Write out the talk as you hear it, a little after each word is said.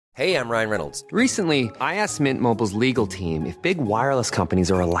Hey, I'm Ryan Reynolds. Recently, I asked Mint Mobile's legal team if big wireless companies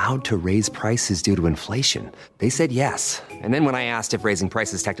are allowed to raise prices due to inflation. They said yes. And then when I asked if raising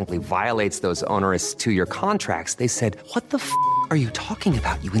prices technically violates those onerous two-year contracts, they said, "What the f*** are you talking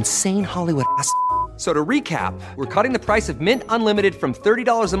about, you insane Hollywood ass?" So to recap, we're cutting the price of Mint Unlimited from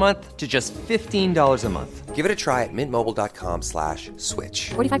 $30 a month to just $15 a month. Give it a try at mintmobile.com/switch.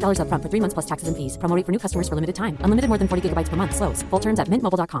 $45 up front for 3 months plus taxes and fees. Promo rate for new customers for limited time. Unlimited more than 40 gigabytes per month. Slows full terms at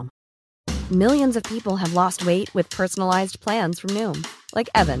mintmobile.com. Millions of people have lost weight with personalized plans from Noom. Like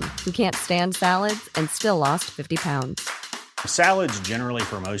Evan, who can't stand salads and still lost 50 pounds. Salads generally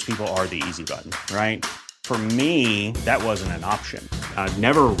for most people are the easy button, right? For me, that wasn't an option. I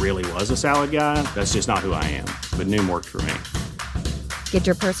never really was a salad guy. That's just not who I am. But Noom worked for me. Get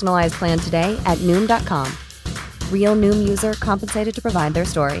your personalized plan today at Noom.com. Real Noom user compensated to provide their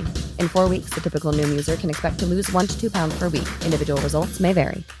story. In 4 weeks, the typical Noom user can expect to lose 1 to 2 pounds per week. Individual results may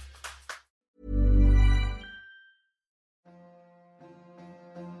vary.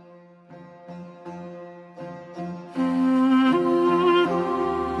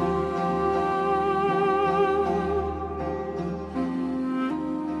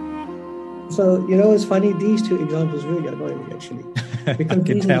 So, it's funny, these two examples really annoy me, actually. Because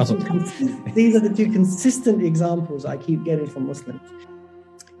these are the two consistent examples I keep getting from Muslims.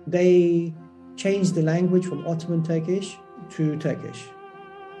 They changed the language from Ottoman Turkish to Turkish.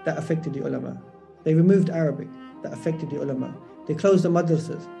 That affected the ulama. They removed Arabic. That affected the ulama. They closed the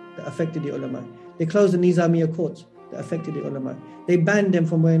madrasas. That affected the ulama. They closed the Nizamiya courts. That affected the ulama. They banned them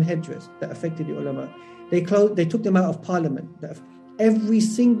from wearing headdress. That affected the ulama. They took them out of parliament. Every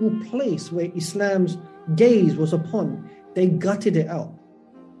single place where Islam's gaze was upon, they gutted it out.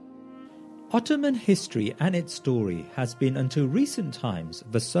 Ottoman history and its story has been until recent times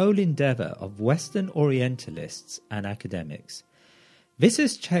the sole endeavour of Western Orientalists and academics. This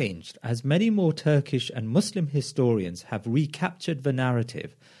has changed as many more Turkish and Muslim historians have recaptured the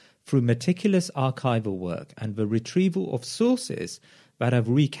narrative through meticulous archival work and the retrieval of sources that have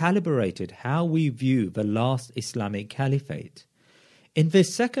recalibrated how we view the last Islamic caliphate. In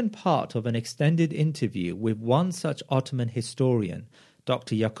this second part of an extended interview with one such Ottoman historian,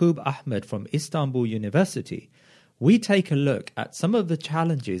 Dr. Yakoob Ahmed from Istanbul University, we take a look at some of the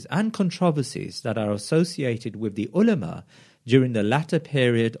challenges and controversies that are associated with the ulema during the latter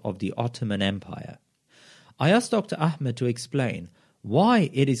period of the Ottoman Empire. I asked Dr. Ahmed to explain why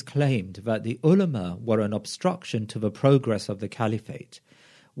it is claimed that the ulama were an obstruction to the progress of the caliphate.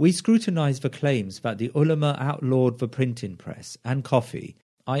 We scrutinized the claims that the ulama outlawed the printing press and coffee.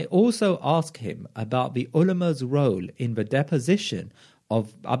 I also asked him about the ulama's role in the deposition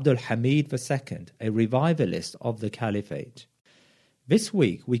of Abdul Hamid II, a revivalist of the caliphate. This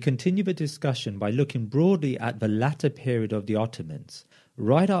week, we continue the discussion by looking broadly at the latter period of the Ottomans,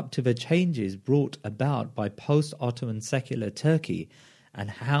 right up to the changes brought about by post-Ottoman secular Turkey and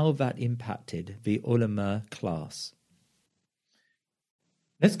how that impacted the ulama class.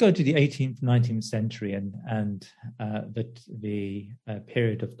 Let's go to the 18th, 19th century and the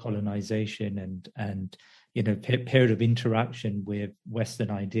period of colonization and period of interaction with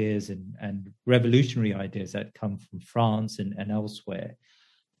Western ideas and revolutionary ideas that come from France and elsewhere.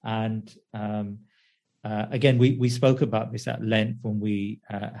 And again, we spoke about this at length when we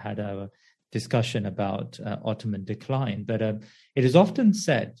had our discussion about Ottoman decline. But it is often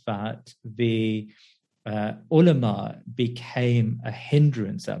said that the ulama became a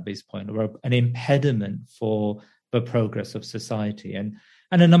hindrance at this point, or an impediment for the progress of society. And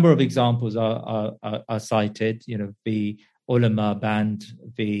a number of examples are cited. The ulama banned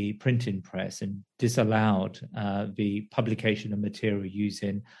the printing press and disallowed the publication of material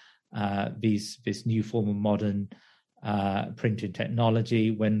using this new form of modern printing technology.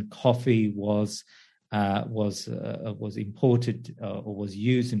 When coffee was imported or was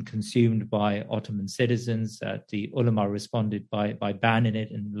used and consumed by Ottoman citizens, the ulama responded by banning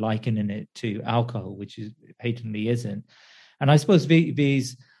it and likening it to alcohol, which it patently isn't. And I suppose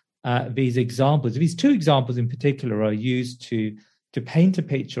these examples, these two examples in particular, are used to paint a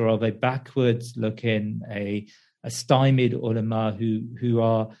picture of a backwards-looking, a stymied ulama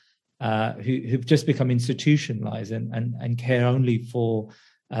who've just become institutionalized and care only for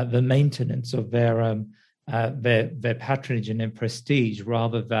the maintenance of their patronage and their prestige,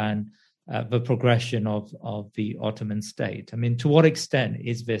 rather than the progression of the Ottoman state. I mean, to what extent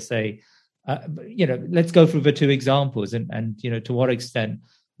is this let's go through the two examples and to what extent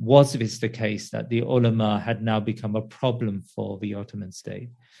was this the case that the ulama had now become a problem for the Ottoman state?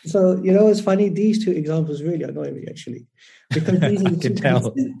 So, it's funny, these two examples really annoy me, actually, because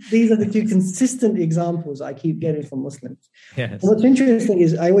these are the two consistent examples I keep getting from Muslims. Yes. And what's interesting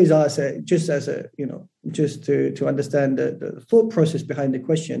is I always ask, just to understand the thought process behind the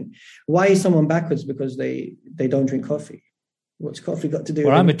question, why is someone backwards because they don't drink coffee? What's coffee got to do with it?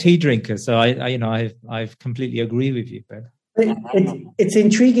 Well, I'm a tea drinker, so I completely agree with you, Ben. It's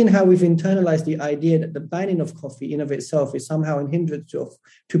intriguing how we've internalized the idea that the banning of coffee in of itself is somehow a hindrance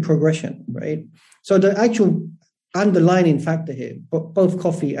to progression, right? So the actual underlying factor here, both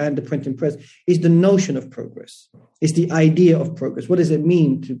coffee and the printing press, is the notion of progress. It's the idea of progress. What does it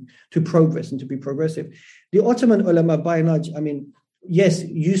mean to progress and to be progressive? The Ottoman ulama, by and large, yes,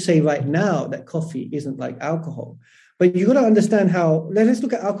 you say right now that coffee isn't like alcohol, but you've got to understand how. Let's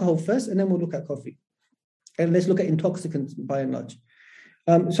look at alcohol first, and then we'll look at coffee. And let's look at intoxicants by and large.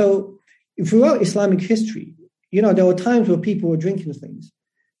 So throughout Islamic history, there were times where people were drinking things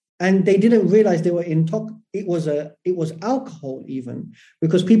and they didn't realize they were it was alcohol even,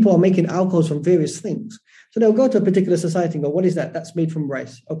 because people are making alcohols from various things. So they'll go to a particular society and go, what is that? That's made from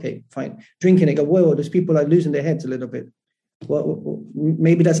rice. Okay, fine. Drinking it, go, whoa, those people are losing their heads a little bit. Well,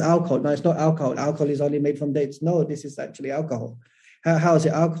 maybe that's alcohol. No, it's not alcohol. Alcohol is only made from dates. No, this is actually alcohol. How is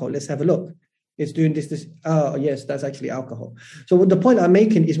it alcohol? Let's have a look. It's doing this. Oh, yes, that's actually alcohol. So what the point I'm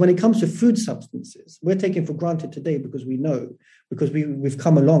making is when it comes to food substances, we're taken for granted today because we know, because we've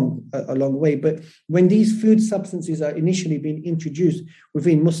come a long way. But when these food substances are initially being introduced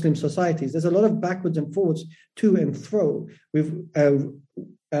within Muslim societies, there's a lot of backwards and forwards to and fro within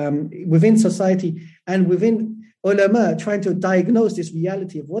society and within ulama trying to diagnose this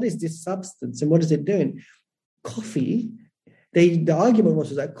reality of what is this substance and what is it doing. Coffee. The argument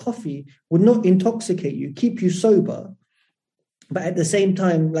was that coffee would not intoxicate you, keep you sober, but at the same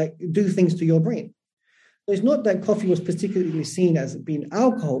time, do things to your brain. So it's not that coffee was particularly seen as being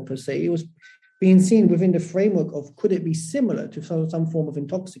alcohol per se. It was being seen within the framework of could it be similar to some form of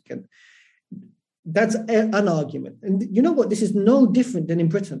intoxicant. That's an argument. And you know what? This is no different than in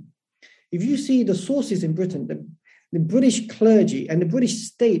Britain. If you see the sources in Britain, the British clergy and the British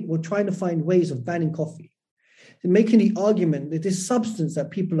state were trying to find ways of banning coffee, making the argument that this substance that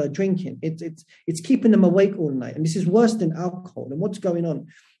people are drinking, it's keeping them awake all night. And this is worse than alcohol. And what's going on?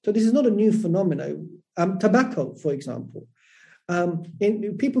 So this is not a new phenomenon. Tobacco, for example.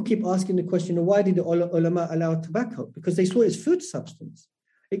 People keep asking the question, why did the ulama allow tobacco? Because they saw it as food substance.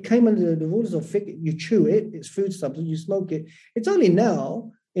 It came under the rules of fiqh. You chew it, it's food substance, you smoke it. It's only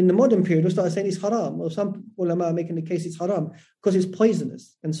now, in the modern period, we start saying it's haram, or some ulama are making the case it's haram because it's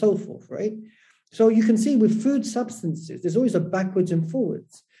poisonous and so forth, right? So you can see with food substances, there's always a backwards and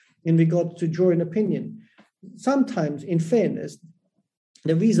forwards in regard to drawing opinion. Sometimes, in fairness,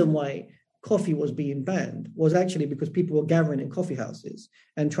 the reason why coffee was being banned was actually because people were gathering in coffee houses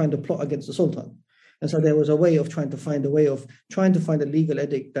and trying to plot against the Sultan. And so there was a way of trying to find a legal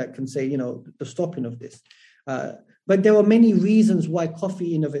edict that can say, the stopping of this. But there were many reasons why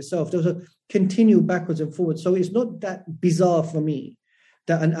coffee in of itself, there was a continued backwards and forwards. So it's not that bizarre for me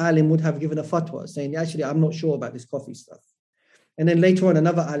that an alim would have given a fatwa saying, actually, I'm not sure about this coffee stuff. And then later on,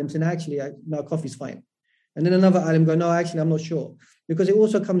 another alim saying, actually, no, coffee's fine. And then another alim going, no, actually, I'm not sure. Because it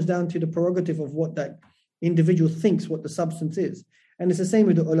also comes down to the prerogative of what that individual thinks what the substance is. And it's the same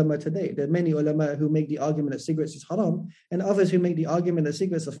with the ulama today. There are many ulama who make the argument that cigarettes is haram, and others who make the argument that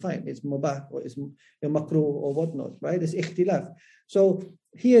cigarettes are fine. It's mubah or it's makruh or whatnot, right? It's ikhtilaf. So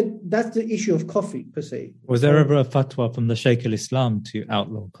here, that's the issue of coffee per se. Was there ever a fatwa from the Shaykh al-Islam to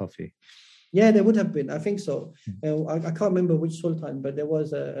outlaw coffee? Yeah, there would have been. I think so. I can't remember which sultan, but there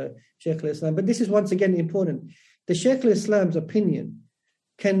was a Shaykh al-Islam. But this is once again important. The Shaykh al-Islam's opinion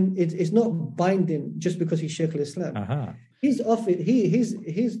it's not binding just because he's Shaykh al-Islam. Uh-huh. His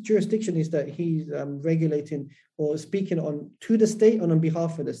jurisdiction is that he's regulating or speaking to the state and on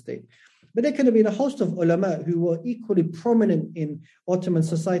behalf of the state. But there could have been a host of ulama who were equally prominent in Ottoman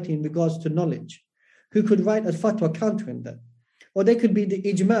society in regards to knowledge, who could write a fatwa countering that. Or they could be the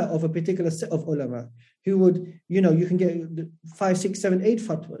ijma of a particular set of ulama who would, you can get 5, 6, 7, 8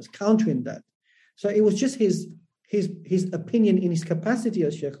 fatwas countering that. So it was just his opinion in his capacity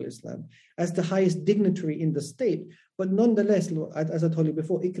as Shaykh al-Islam, as the highest dignitary in the state. But nonetheless, as I told you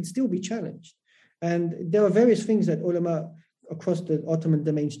before, it could still be challenged. And there are various things that ulama across the Ottoman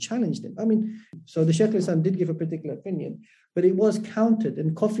domains challenged him. So the Shaykh al-Islam did give a particular opinion, but it was countered,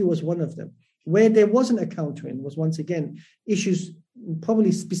 and coffee was one of them. Where there wasn't a countering was, once again, issues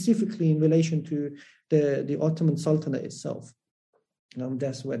probably specifically in relation to the Ottoman Sultanate itself.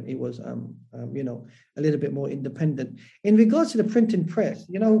 That's when it was, a little bit more independent. In regards to the printing press,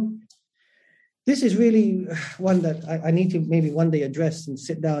 this is really one that I need to maybe one day address and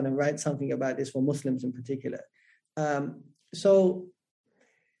sit down and write something about this for Muslims in particular. So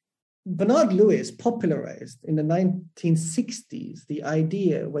Bernard Lewis popularized in the 1960s the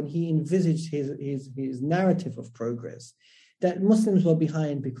idea, when he envisaged his narrative of progress, that Muslims were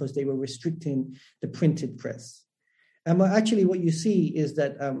behind because they were restricting the printed press. And actually what you see is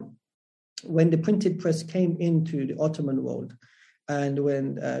that when the printed press came into the Ottoman world, and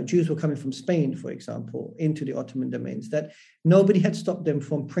when Jews were coming from Spain, for example, into the Ottoman domains, that nobody had stopped them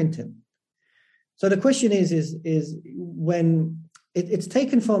from printing. So the question is when it's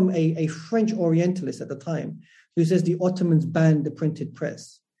taken from a French Orientalist at the time who says the Ottomans banned the printed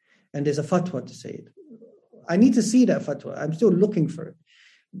press, and there's a fatwa to say it. I need to see that fatwa. I'm still looking for it.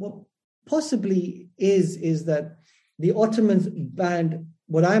 What possibly is that the Ottomans banned,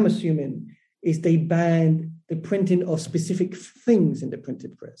 what I'm assuming is they banned the printing of specific things in the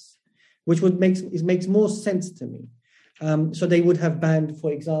printed press, which makes more sense to me. So they would have banned,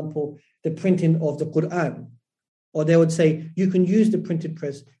 for example, the printing of the Quran, or they would say you can use the printed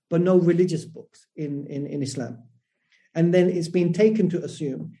press, but no religious books in Islam. And then it's been taken to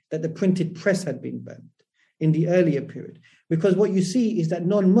assume that the printed press had been banned in the earlier period, because what you see is that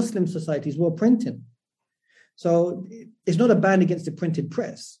non-Muslim societies were printing. So it's not a ban against the printed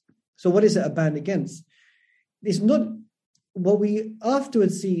press. So what is it a ban against? It's not. What we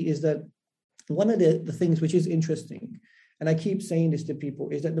afterwards see is that one of the things which is interesting, and I keep saying this to people,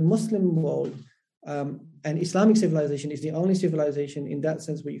 is that the Muslim world and Islamic civilization is the only civilization in that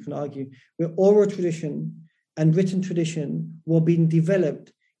sense where you can argue where oral tradition and written tradition were being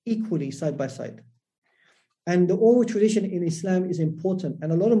developed equally side by side. And the oral tradition in Islam is important.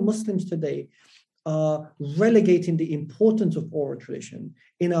 And a lot of Muslims today are relegating the importance of oral tradition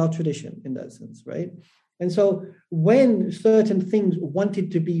in our tradition in that sense, right? And so when certain things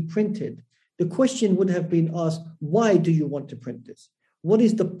wanted to be printed, the question would have been asked, why do you want to print this? What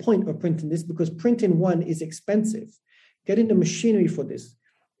is the point of printing this? Because printing, one, is expensive. Getting the machinery for this.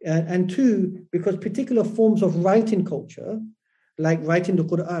 And two, because particular forms of writing culture, like writing the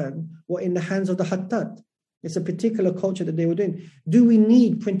Quran, were in the hands of the Hattat. It's a particular culture that they were doing. Do we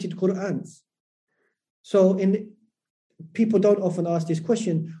need printed Qurans? So people don't often ask this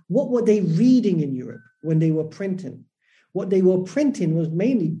question. What were they reading in Europe when they were printing? What they were printing was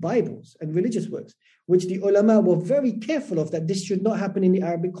mainly Bibles and religious works, which the ulama were very careful of, that this should not happen in the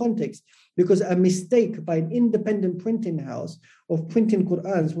Arabic context, because a mistake by an independent printing house of printing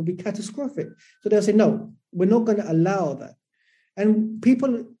Qurans would be catastrophic. So they'll say, no, we're not going to allow that. And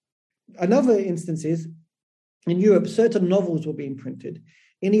another instance is, in Europe, certain novels were being printed.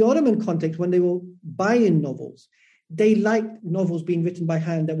 In the Ottoman context, when they were buying novels, they liked novels being written by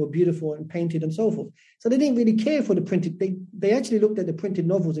hand that were beautiful and painted and so forth. So they didn't really care for the printed. They actually looked at the printed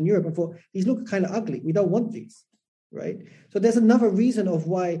novels in Europe and thought, these look kind of ugly. We don't want these, right? So there's another reason of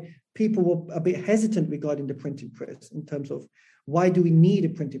why people were a bit hesitant regarding the printed press in terms of why do we need a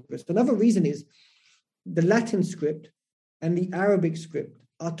printed press? Another reason is the Latin script and the Arabic script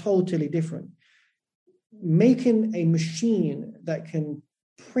are totally different. Making a machine that can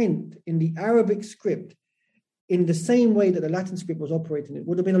print in the Arabic script in the same way that the Latin script was operating, it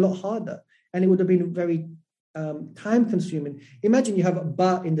would have been a lot harder, and it would have been very time-consuming. Imagine you have a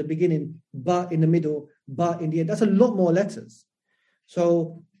ba in the beginning, ba in the middle, ba in the end. That's a lot more letters.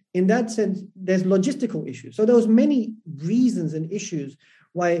 So in that sense, there's logistical issues. So there was many reasons and issues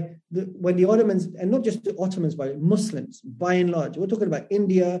why when the Ottomans, and not just the Ottomans, but Muslims, by and large, we're talking about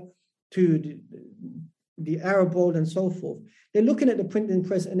India to the Arab world and so forth, they're looking at the printing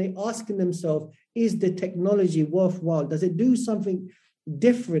press and they're asking themselves, is the technology worthwhile? Does it do something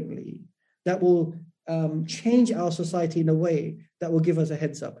differently that will change our society in a way that will give us a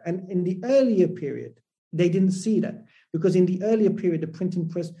heads up? And in the earlier period, they didn't see that, because in the earlier period, the printing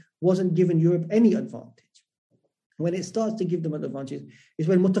press wasn't giving Europe any advantage. When it starts to give them an advantage is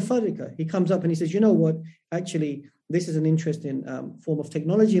when Mutafarrika, he comes up and he says, you know what, actually, this is an interesting form of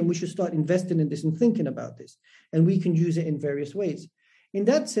technology and we should start investing in this and thinking about this. And we can use it in various ways. In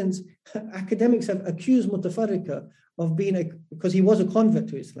that sense, academics have accused Mutafarrika of being, because he was a convert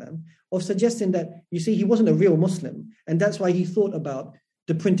to Islam, of suggesting that, you see, he wasn't a real Muslim. And that's why he thought about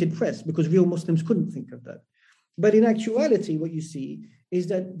the printed press, because real Muslims couldn't think of that. But in actuality, what you see is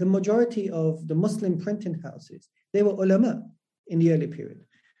that the majority of the Muslim printing houses, they were ulema in the early period.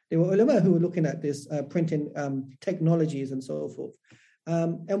 They were ulema who were looking at this printing technologies and so forth.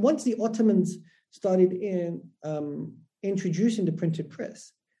 And once the Ottomans started introducing the printed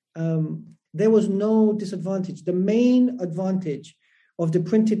press, there was no disadvantage. The main advantage of the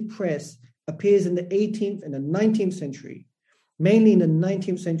printed press appears in the 18th and the 19th century, mainly in the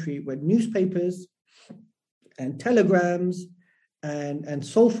 19th century, where newspapers and telegrams and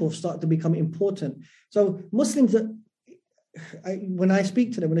so forth start to become important. So Muslims, when I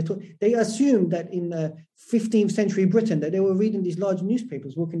speak to them, they assume that in 15th century Britain that they were reading these large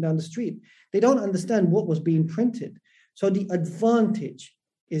newspapers walking down the street. They don't understand what was being printed. So the advantage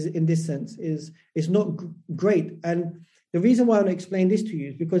is, in this sense, is not great. And the reason why I want to explain this to you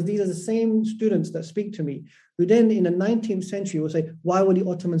is because these are the same students that speak to me who then in the 19th century will say, why were the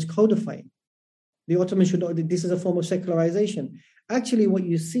Ottomans codifying? The Ottomans should not, this is a form of secularization. Actually, what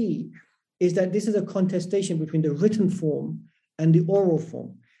you see is that this is a contestation between the written form and the oral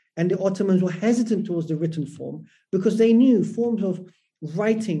form. And the Ottomans were hesitant towards the written form because they knew forms of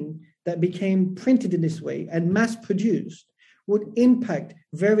writing that became printed in this way and mass-produced would impact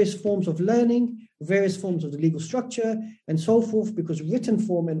various forms of learning, various forms of the legal structure, and so forth, because written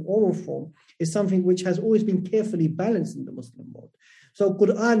form and oral form is something which has always been carefully balanced in the Muslim world. So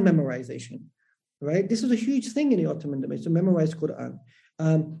Quran memorization, right? This was a huge thing in the Ottoman domain, to memorize Quran.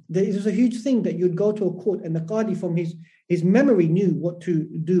 It was a huge thing that you'd go to a court and the Qadi from his memory knew what to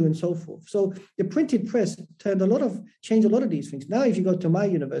do and so forth. So the printed press changed a lot of these things. Now, if you go to my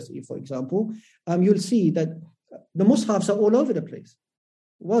university, for example, you'll see that the mushafs are all over the place.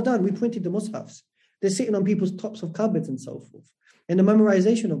 Well done, we printed the mushafs. They're sitting on people's tops of cupboards and so forth. And the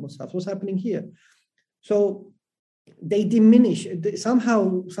memorization of mushafs, what's happening here? So they diminish.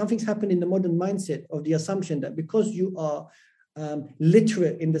 Somehow something's happened in the modern mindset of the assumption that because you are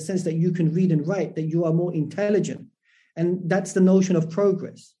literate in the sense that you can read and write, that you are more intelligent. And that's the notion of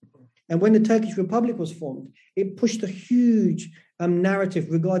progress. And when the Turkish Republic was formed, it pushed a huge narrative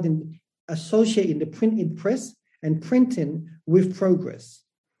regarding associating the printed press and printing with progress.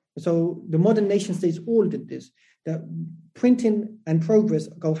 So the modern nation states all did this, that printing and progress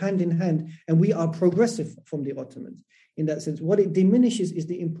go hand in hand, and we are progressive from the Ottomans in that sense. What it diminishes is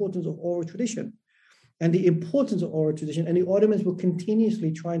the importance of oral tradition and the importance of oral tradition, and the Ottomans were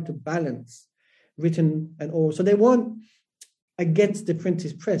continuously trying to balance written and oral. So they weren't against the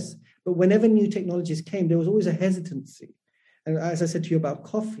printed press, but whenever new technologies came, there was always a hesitancy. And as I said to you about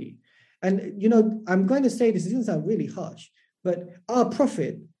coffee, and, I'm going to say this, it doesn't sound really harsh, but our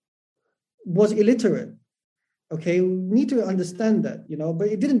Prophet was illiterate. Okay, we need to understand that, but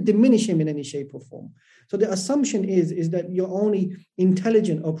it didn't diminish him in any shape or form. So the assumption is that you're only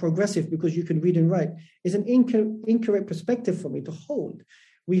intelligent or progressive because you can read and write is an incorrect perspective for me to hold.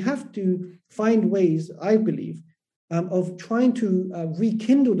 We have to find ways, I believe, of trying to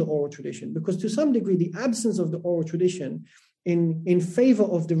rekindle the oral tradition, because to some degree, the absence of the oral tradition in favor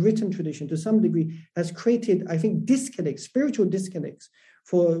of the written tradition to some degree has created, I think, disconnects, spiritual disconnects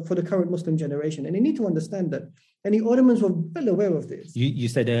for the current Muslim generation. And they need to understand that. And the Ottomans were well aware of this. You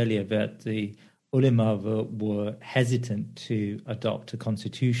said earlier that the Ulema were hesitant to adopt a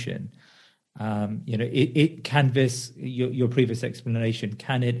constitution. Can this, your previous explanation,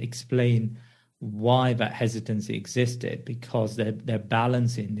 can it explain why that hesitancy existed? Because they're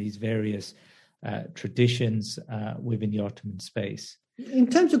balancing these various traditions within the Ottoman space. In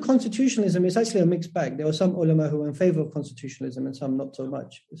terms of constitutionalism, it's actually a mixed bag. There were some ulama who were in favor of constitutionalism and some not so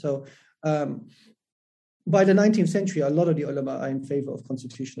much. So by the 19th century, a lot of the ulama are in favor of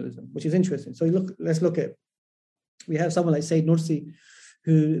constitutionalism, which is interesting. So let's look at, we have someone like Sayyid Nursi,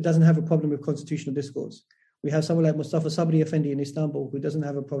 who doesn't have a problem with constitutional discourse. We have someone like Mustafa Sabri Effendi in Istanbul, who doesn't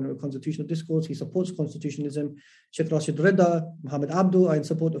have a problem with constitutional discourse. He supports constitutionalism. Sheikh Rashid Rida, Muhammad Abdu are in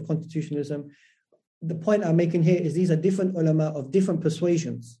support of constitutionalism. The point I'm making here is these are different ulama of different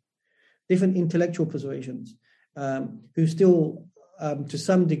persuasions, different intellectual persuasions, who still, to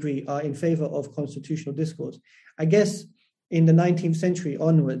some degree, are in favor of constitutional discourse. I guess in the 19th century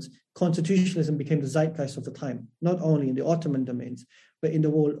onwards, constitutionalism became the zeitgeist of the time, not only in the Ottoman domains, but in the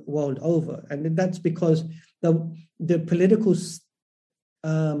world over. And that's because the political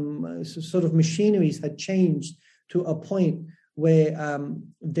sort of machineries had changed to a point where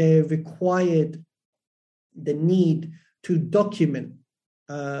they required the need to document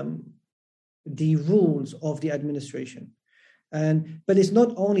the rules of the administration. But it's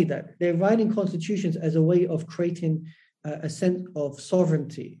not only that. They're writing constitutions as a way of creating a sense of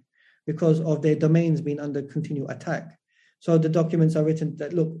sovereignty because of their domains being under continual attack. So the documents are written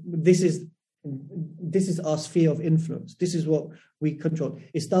that, look, this is our sphere of influence. This is what we control.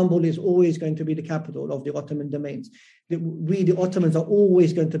 Istanbul is always going to be the capital of the Ottoman domains. We, the Ottomans, are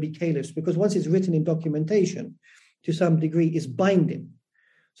always going to be caliphs, because once it's written in documentation, to some degree, it's binding.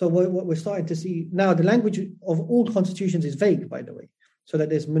 So what we're starting to see now, the language of all constitutions is vague, by the way, so that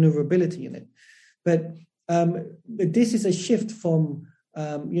there's maneuverability in it. But this is a shift from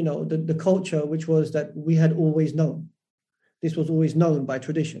the culture, which was that we had always known. This was always known by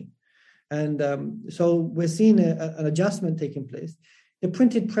tradition. And so we're seeing an adjustment taking place. The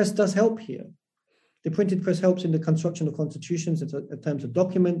printed press does help here. The printed press helps in the construction of constitutions in terms of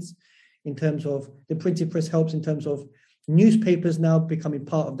documents, in terms of the printed press helps in terms of newspapers now becoming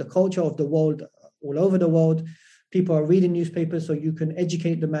part of the culture of the world, all over the world. People are reading newspapers, so you can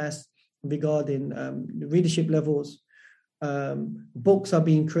educate the mass regarding readership levels. Books are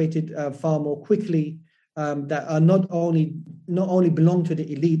being created far more quickly that are not only belong to the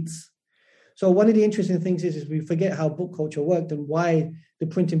elites. So one of the interesting things is we forget how book culture worked and why the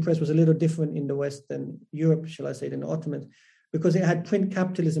printing press was a little different in the West than Europe, shall I say, than the Ottomans, because it had print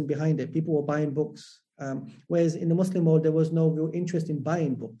capitalism behind it. People were buying books, whereas in the Muslim world, there was no real interest in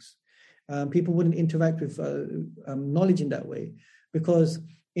buying books. People wouldn't interact with knowledge in that way, because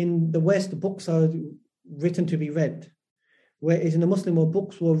in the West, books are written to be read, whereas in the Muslim world,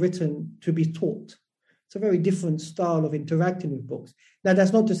 books were written to be taught. It's a very different style of interacting with books. Now,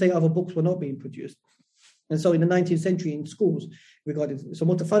 that's not to say other books were not being produced. And so in the 19th century in schools, so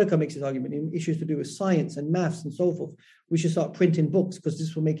Mutafarriqa makes this argument in issues to do with science and maths and so forth, we should start printing books because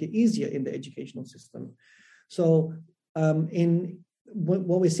this will make it easier in the educational system. So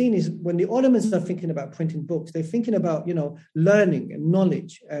what we're seeing is when the Ottomans are thinking about printing books, they're thinking about, learning and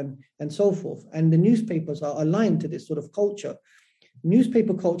knowledge and so forth. And the newspapers are aligned to this sort of culture.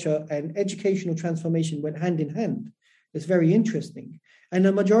 Newspaper culture and educational transformation went hand in hand. It's very interesting. And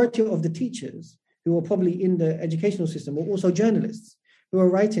the majority of the teachers who were probably in the educational system were also journalists who were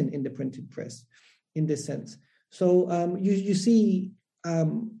writing in the printed press in this sense. So you see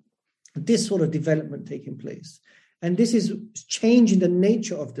this sort of development taking place. And this is changing the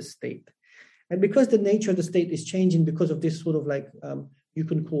nature of the state. And because the nature of the state is changing because of this sort of you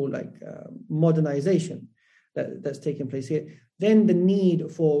can call modernization that's taking place here, then the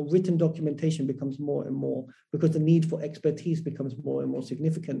need for written documentation becomes more and more, because the need for expertise becomes more and more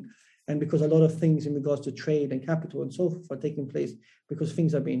significant. And because a lot of things in regards to trade and capital and so forth are taking place because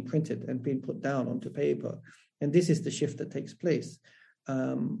things are being printed and being put down onto paper. And this is the shift that takes place.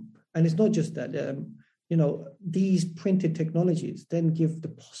 And it's not just that, these printed technologies then give the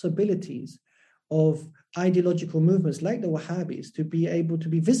possibilities of ideological movements like the Wahhabis to be able to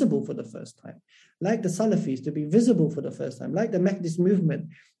be visible for the first time, like the Salafis to be visible for the first time, like the Mahdist movement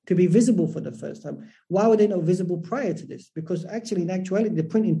to be visible for the first time. Why were they not visible prior to this? Because actually, in actuality, the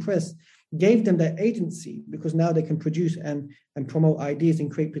printing press gave them that agency, because now they can produce and promote ideas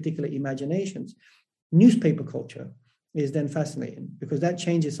and create particular imaginations. Newspaper culture is then fascinating because that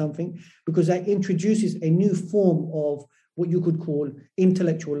changes something, because that introduces a new form of what you could call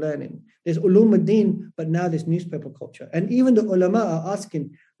intellectual learning. There's ulum ad-din, but now there's newspaper culture. And even the ulama are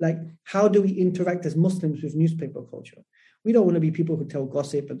asking, how do we interact as Muslims with newspaper culture? We don't want to be people who tell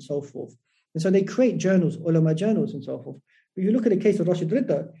gossip and so forth. And so they create journals, ulama journals and so forth. But you look at the case of Rashid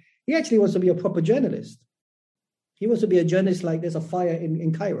Ridda, he actually wants to be a proper journalist. He wants to be a journalist like there's a fire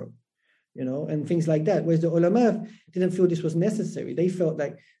in Cairo, and things like that. Whereas the ulama didn't feel this was necessary. They felt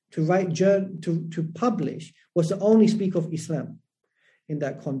like to write, to publish was to only speak of Islam in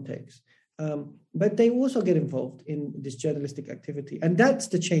that context. But they also get involved in this journalistic activity. And that's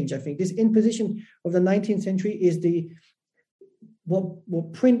the change, I think. This imposition of the 19th century is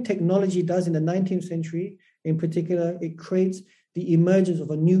what print technology does in the 19th century in particular. It creates the emergence of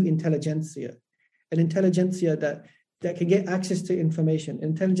a new intelligentsia, an intelligentsia that can get access to information, an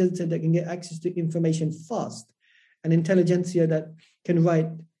intelligentsia that can get access to information fast, an intelligentsia that can write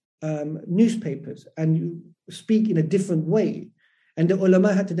newspapers and you speak in a different way. And the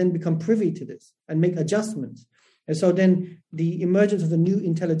ulama had to then become privy to this and make adjustments. And so then the emergence of the new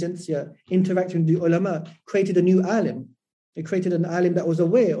intelligentsia interacting with the ulama created a new alim. It created an alim that was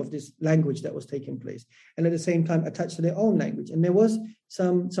aware of this language that was taking place and at the same time attached to their own language. And there was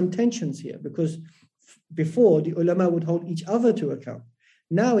some tensions here, because before the ulama would hold each other to account.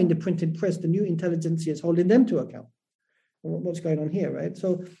 Now in the printed press, the new intelligentsia is holding them to account. What's going on here, right?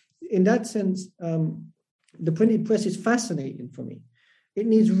 So in that sense, the printed press is fascinating for me. It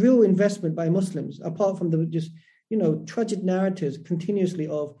needs real investment by Muslims, apart from the just, tragic narratives continuously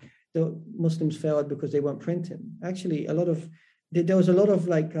of the Muslims failed because they weren't printing. Actually, there was a lot of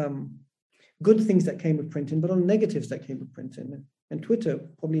good things that came with printing, but on negatives that came with printing. And Twitter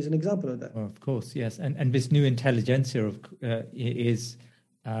probably is an example of that. Well, of course, yes. And this new intelligentsia is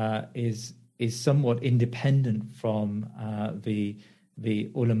somewhat independent from the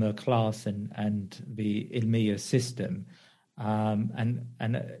ulama class and the ilmiya system. And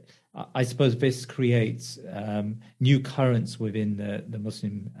I suppose this creates new currents within the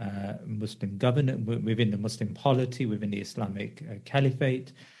Muslim government, within the Muslim polity, within the Islamic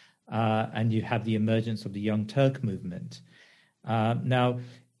Caliphate, and you have the emergence of the Young Turk movement. Now,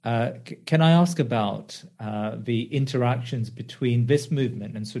 can I ask about the interactions between this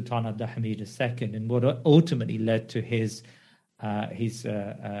movement and Sultan Abdulhamid II, and what ultimately led to his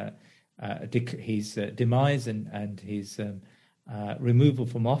demise and his removal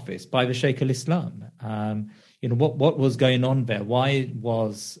from office by the Sheikh al-Islam? What was going on there? Why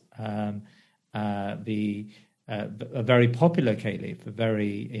was a very popular caliph,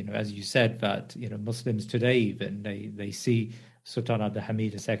 as you said, that Muslims today even they see Sultan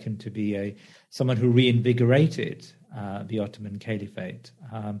Abdulhamid II to be someone who reinvigorated the Ottoman Caliphate.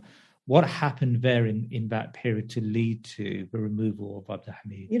 What happened there in that period to lead to the removal of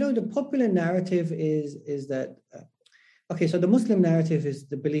Abdulhamid? The popular narrative is that, so the Muslim narrative is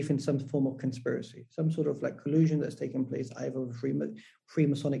the belief in some form of conspiracy, some sort of like collusion that's taken place, either with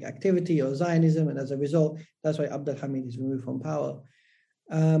Freemasonic activity or Zionism, and as a result, that's why Abdulhamid is removed from power.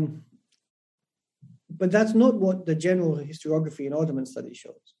 But that's not what the general historiography in Ottoman study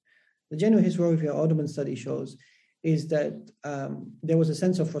shows. The general historiography of Ottoman study shows is that there was a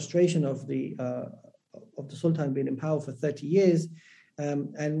sense of frustration of the Sultan being in power for 30 years,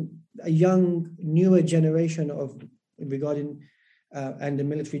 and a young, newer generation regarding and the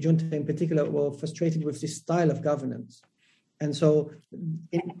military junta in particular were frustrated with this style of governance. And so,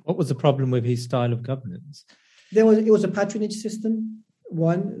 what was the problem with his style of governance? It was a patronage system.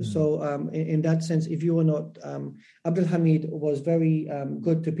 One, so in that sense, if you were not, Abdulhamid was very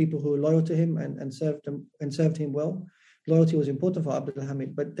good to people who were loyal to him and served him well. Loyalty was important for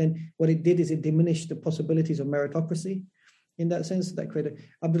Abdulhamid, but then what it did is it diminished the possibilities of meritocracy. In that sense,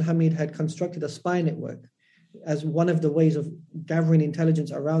 Abdulhamid had constructed a spy network as one of the ways of gathering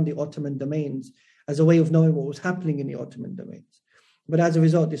intelligence around the Ottoman domains, as a way of knowing what was happening in the Ottoman domains. But as a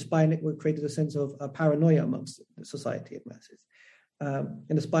result, the spy network created a sense of paranoia amongst the society of masses.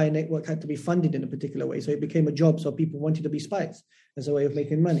 And the spy network had to be funded in a particular way. So it became a job. So people wanted to be spies as a way of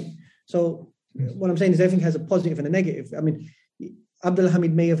making money. So what I'm saying is everything has a positive and a negative. I mean,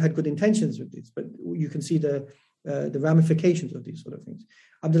 Abdulhamid may have had good intentions with this, but you can see the ramifications of these sort of things.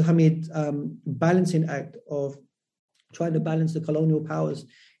 Abdulhamid's balancing act of trying to balance the colonial powers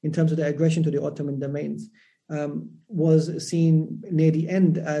in terms of their aggression to the Ottoman domains was seen near the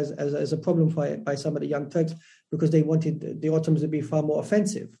end as a problem by some of the Young Turks, because they wanted the Ottomans to be far more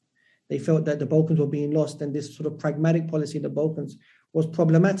offensive. They felt that the Balkans were being lost, and this sort of pragmatic policy in the Balkans was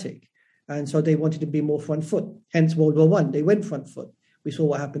problematic. And so they wanted to be more front foot. Hence World War I, they went front foot. We saw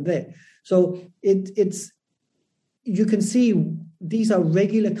what happened there. So you can see these are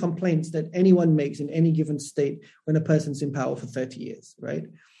regular complaints that anyone makes in any given state when a person's in power for 30 years, right?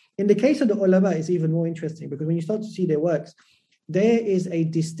 In the case of the ulama, it's even more interesting, because when you start to see their works, there is a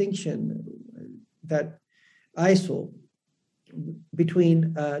distinction that I saw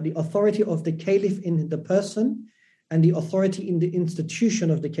between the authority of the caliph in the person and the authority in the institution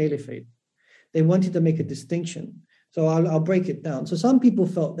of the caliphate. They wanted to make a distinction. So I'll break it down. So some people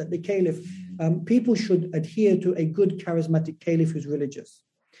felt that the caliph, people should adhere to a good charismatic caliph who's religious.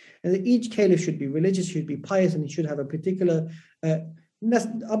 And that each caliph should be religious, should be pious, and he should have a particular...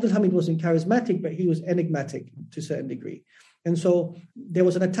 Abdulhamid wasn't charismatic, but he was enigmatic to a certain degree. And so there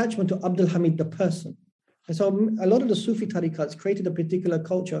was an attachment to Abdulhamid the person. And so a lot of the Sufi tariqats created a particular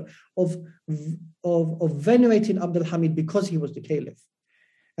culture of venerating Abdulhamid because he was the caliph.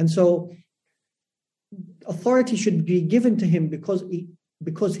 And so authority should be given to him because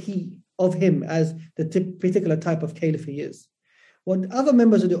of him as the particular type of caliph he is. What other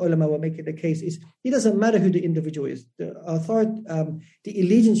members of the ulama were making the case is it doesn't matter who the individual is. The authority, the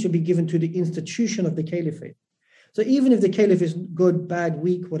allegiance should be given to the institution of the caliphate. So even if the caliph is good, bad,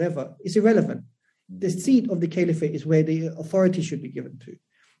 weak, whatever, it's irrelevant. The seat of the caliphate is where the authority should be given to.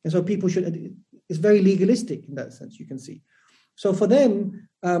 And so people it's very legalistic in that sense, you can see. So for them,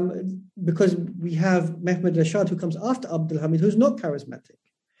 because we have Mehmed Rashad who comes after Abdulhamid, who's not charismatic,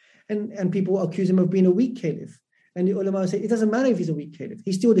 and people accuse him of being a weak caliph. And the ulama say, it doesn't matter if he's a weak caliph.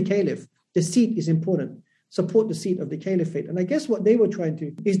 He's still the caliph. The seat is important. Support the seat of the caliphate. And I guess what they were trying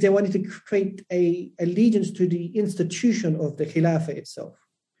to is they wanted to create a allegiance to the institution of the khilafah itself.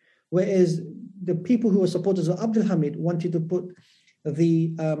 Whereas the people who were supporters of Abdulhamid wanted to put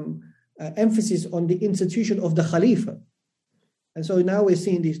the emphasis on the institution of the khalifa. And so now we're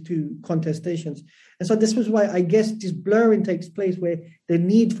seeing these two contestations. And so this was why I guess this blurring takes place, where the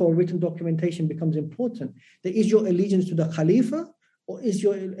need for written documentation becomes important. That is your allegiance to the Khalifa or is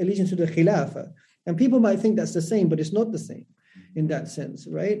your allegiance to the Khilafah? And people might think that's the same, but it's not the same in that sense,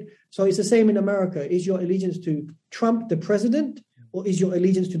 right? So it's the same in America. Is your allegiance to Trump, the president, or is your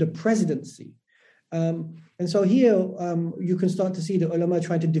allegiance to the presidency? And so here you can start to see the ulama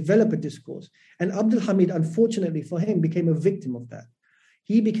trying to develop a discourse. And Abdul Hamid, unfortunately for him, became a victim of that.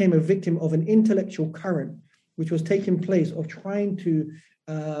 He became a victim of an intellectual current which was taking place of trying to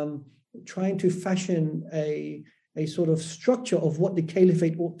fashion a sort of structure of what the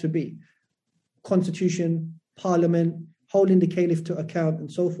caliphate ought to be. Constitution, parliament, holding the caliph to account,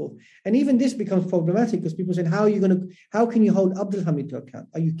 and so forth. And even this becomes problematic because people say, how can you hold Abdul Hamid to account?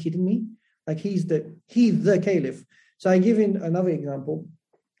 Are you kidding me? Like he's the caliph. So I give in another example.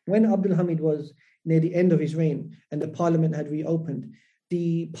 When Abdul Hamid was near the end of his reign and the parliament had reopened,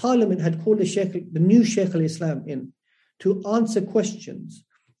 the parliament had called the new Sheikh al-Islam in to answer questions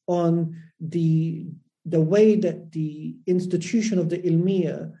on the way that the institution of the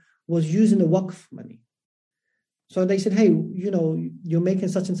Ilmiya was using the Waqf money. So they said, hey, you're making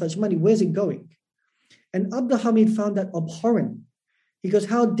such and such money. Where's it going? And Abdul Hamid found that abhorrent. He goes,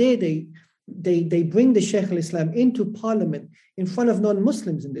 how dare they bring the Sheikh al-Islam into parliament in front of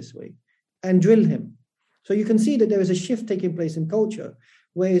non-Muslims in this way and drill him. So you can see that there is a shift taking place in culture,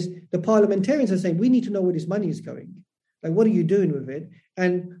 whereas the parliamentarians are saying, we need to know where this money is going. Like, what are you doing with it?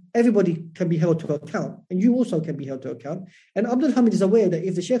 And everybody can be held to account. And you also can be held to account. And Abdul Hamid is aware that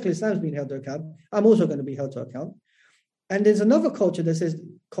if the Sheikh al-Islam is being held to account, I'm also going to be held to account. And there's another culture that says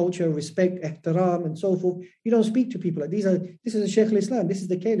culture, respect, ihtiram, and so forth. You don't speak to people like this is a Sheikh al-Islam, this is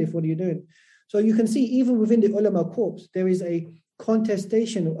the caliph, what are you doing? So you can see even within the ulama corps, there is a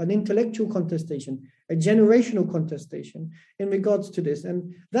contestation, an intellectual contestation, a generational contestation in regards to this.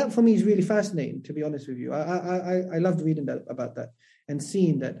 And that for me is really fascinating, to be honest with you. I loved reading about that and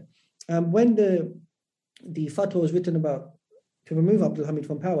seeing that. When the fatwa was written about to remove Abdul Hamid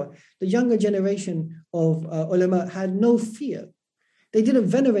from power, the younger generation of ulama had no fear. They didn't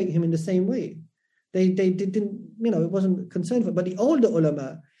venerate him in the same way. They didn't, it wasn't concerned for. But the older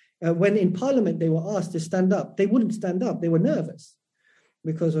ulama, when in parliament they were asked to stand up, they wouldn't stand up. They were nervous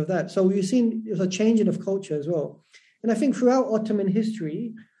because of that. So you've seen there's a changing of culture as well. And I think throughout Ottoman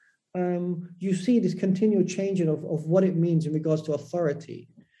history, you see this continual changing of what it means in regards to authority.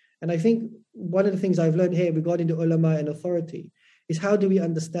 And I think one of the things I've learned here regarding the ulama and authority is how do we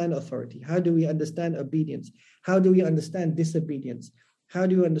understand authority? How do we understand obedience? How do we understand disobedience? How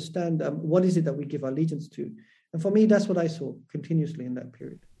do you understand what is it that we give allegiance to? And for me, that's what I saw continuously in that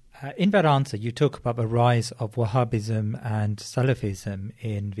period. In that answer, you talk about the rise of Wahhabism and Salafism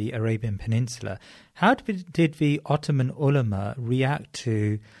in the Arabian Peninsula. How did the Ottoman ulama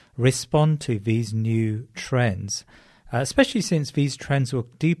respond to these new trends, especially since these trends were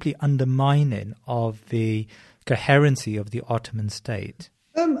deeply undermining of the coherency of the Ottoman state?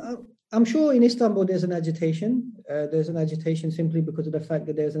 I'm sure in Istanbul there's an agitation. There's an agitation simply because of the fact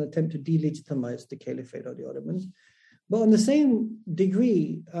that there's an attempt to delegitimize the Caliphate of the Ottomans. But on the same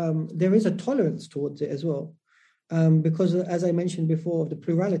degree, there is a tolerance towards it as well. Because as I mentioned before, of the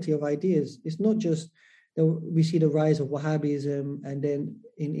plurality of ideas, it's not just that we see the rise of Wahhabism and then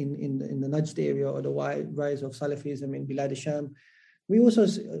in the Najd area, or the rise of Salafism in Bilad al-Sham.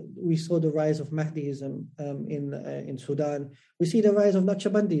 We saw the rise of Mahdiism in Sudan. We see the rise of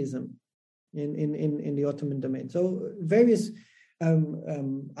Naqshbandism in the Ottoman domain. So various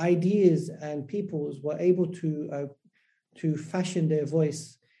ideas and peoples were able to fashion their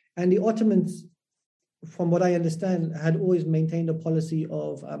voice. And the Ottomans, from what I understand, had always maintained a policy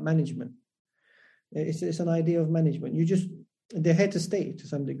of management. It's an idea of management. They're here to stay to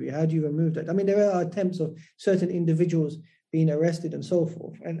some degree. How do you remove that? I mean, there are attempts of certain individuals being arrested and so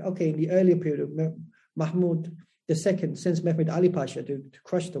forth. And okay, in the earlier period of Mahmud II sends Mehmed Ali Pasha to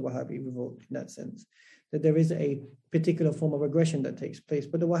crush the Wahhabi revolt in that sense, that there is a particular form of aggression that takes place.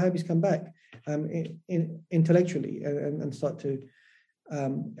 But the Wahhabis come back intellectually and start to...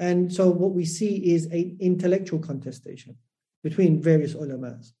 and so what we see is an intellectual contestation between various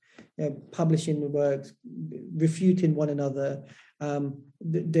ulamas, publishing works, refuting one another.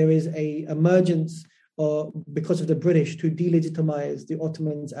 There is a emergence because of the British to delegitimize the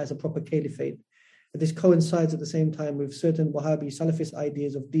Ottomans as a proper caliphate. This coincides at the same time with certain Wahhabi Salafist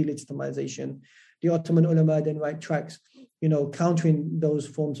ideas of delegitimization. The Ottoman ulama then write tracts, countering those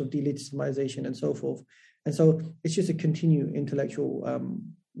forms of delegitimization and so forth. And so it's just a continued intellectual,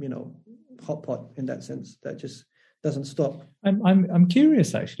 hot pot in that sense that just doesn't stop. I'm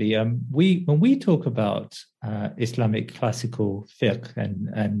curious actually. When we talk about Islamic classical fiqh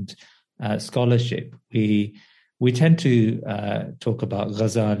and scholarship, we tend to talk about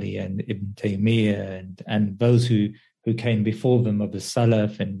Ghazali and Ibn Taymiyyah and those who who came before them, of the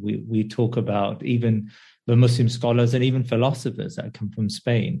Salaf, and we talk about even the Muslim scholars and even philosophers that come from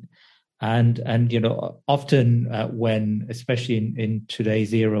Spain. And often when, especially in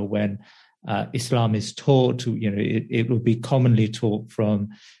today's era, when Islam is taught, it will be commonly taught from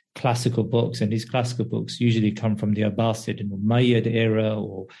classical books, and these classical books usually come from the Abbasid and Umayyad era,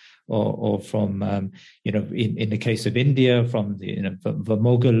 or from in the case of India, from the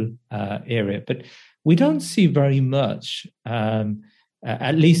Mughal era. But we don't see very much,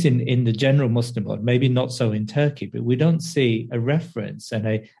 at least in the general Muslim world, maybe not so in Turkey, but we don't see a reference and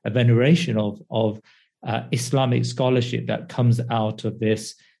a veneration of Islamic scholarship that comes out of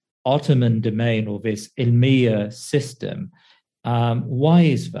this Ottoman domain or this Ilmiya system. Why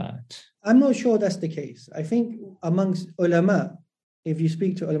is that? I'm not sure that's the case. I think amongst ulama, if you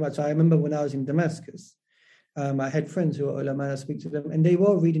speak to ulama, so I remember when I was in Damascus, I had friends who were ulama, and I speak to them, and they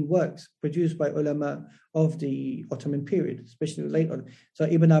were reading works produced by ulama of the Ottoman period, especially late on. So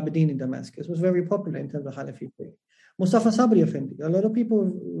Ibn Abidin in Damascus was very popular in terms of Hanafi period. Mustafa Sabri Effendi, a lot of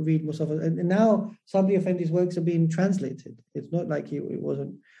people read Mustafa, and now Sabri Effendi's works are being translated. It's not like it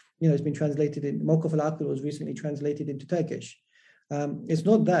wasn't, it's been translated in, Mawqif al-Aql was recently translated into Turkish. It's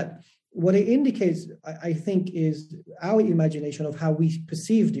not that. What it indicates, I think, is our imagination of how we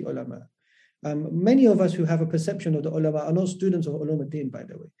perceive the ulama. Many of us who have a perception of the ulama are not students of Ulum ad-Din, by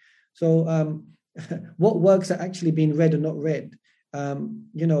the way. So what works are actually being read or not read,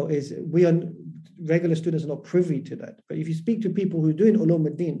 is we are regular students are not privy to that. But if you speak to people who are doing Ulum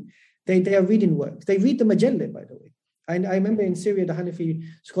ad-Din, they are reading works. They read the Majalla, by the way. I remember in Syria, the Hanafi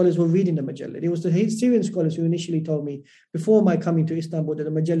scholars were reading the Majalla. It was the Syrian scholars who initially told me, before my coming to Istanbul, that the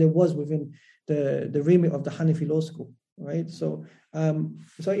Majalla was within the remit of the Hanafi law school, right? So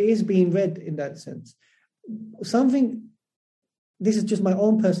it is being read in that sense. This is just my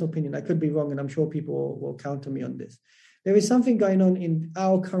own personal opinion. I could be wrong, and I'm sure people will counter me on this. There is something going on in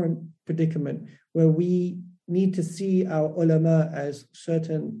our current predicament where we need to see our ulama as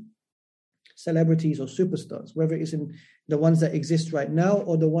certain celebrities or superstars, whether it's in the ones that exist right now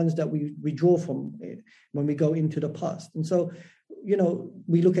or the ones that we draw from when we go into the past. And so,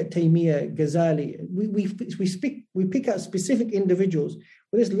 we look at Taymiyyah, Ghazali, we pick out specific individuals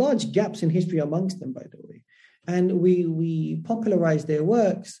where there's large gaps in history amongst them, by the way. And we popularize their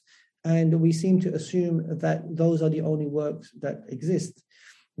works, and we seem to assume that those are the only works that exist.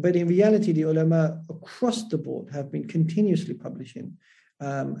 But in reality, the ulama across the board have been continuously publishing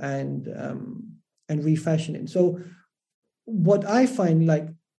and refashioning. So what I find,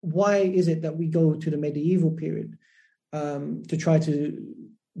 why is it that we go to the medieval period to try to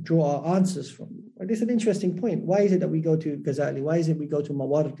draw our answers from? This is an interesting point. Why is it that we go to Ghazali? Why is it we go to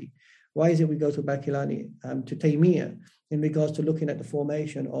Mawardi? Why is it we go to Baqillani, to Taymiyyah, in regards to looking at the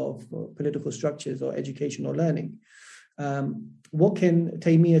formation of political structures or education or learning? What can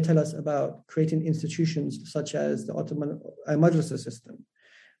Taymiyyah tell us about creating institutions such as the Ottoman madrasa system?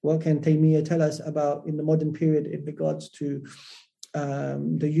 What can Taymiyyah tell us about in the modern period in regards to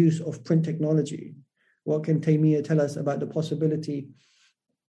the use of print technology? What can Taymiyyah tell us about the possibility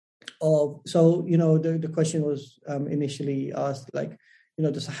of, the question was initially asked, the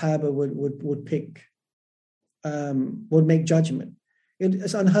Sahaba would make judgment.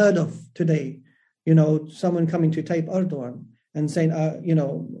 It's unheard of today, someone coming to Tayyip Erdogan and saying,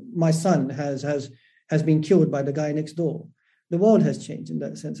 my son has been killed by the guy next door. The world has changed in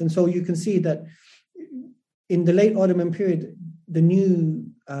that sense. And so you can see that in the late Ottoman period, the new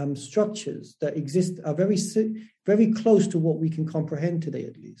structures that exist are very, very close to what we can comprehend today,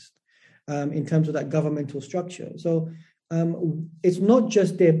 at least, in terms of that governmental structure. So it's not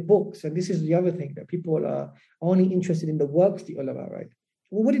just their books. And this is the other thing, that people are only interested in the works of the ulama, right?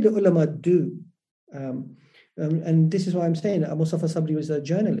 Well, what did the ulama do? And this is why I'm saying that Mustafa Sabri was a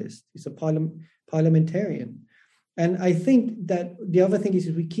journalist. He's a parliamentarian. And I think that the other thing is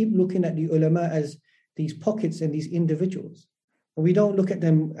we keep looking at the ulama as these pockets and these individuals. We don't look at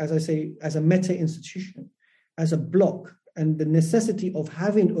them, as I say, as a meta institution, as a block, and the necessity of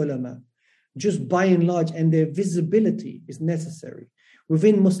having ulama, just by and large, and their visibility is necessary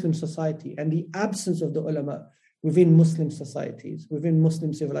within Muslim society, and the absence of the ulama within Muslim societies, within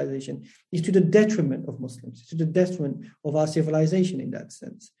Muslim civilization, is to the detriment of Muslims, to the detriment of our civilization in that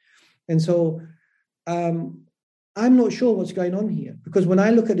sense. And so I'm not sure what's going on here, because when I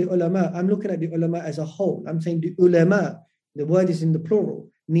look at the ulama, I'm looking at the ulama as a whole. I'm saying the ulama, the word is in the plural,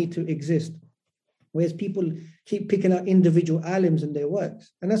 need to exist. Whereas people keep picking out individual alims and their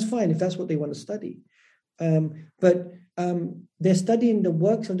works. And that's fine if that's what they want to study. But they're studying the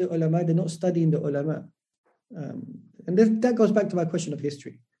works of the ulama, they're not studying the ulama. And that goes back to my question of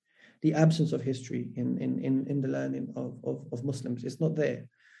history. the absence of history in the learning of Muslims. It's not there.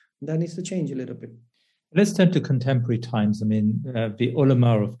 That needs to change a little bit. Let's turn to contemporary times. I mean, the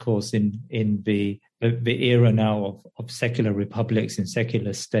ulama, of course, in the era now of secular republics and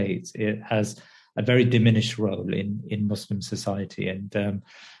secular states, it has a very diminished role in Muslim society. And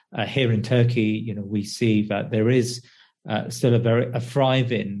here in Turkey, we see that there is still a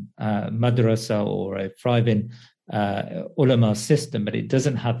thriving madrasa or a thriving ulama system, but it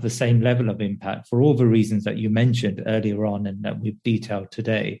doesn't have the same level of impact for all the reasons that you mentioned earlier on and that we've detailed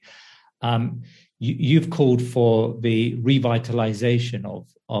today. You've called for the revitalization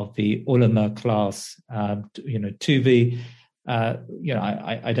of the ulama class, to the,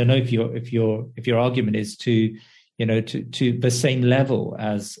 I don't know if your argument is to the same level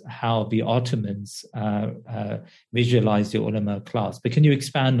as how the Ottomans visualized the ulama class. But can you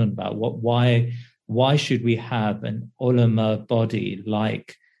expand on that? Why should we have an ulama body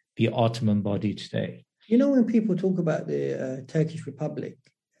like the Ottoman body today? When people talk about the Turkish Republic,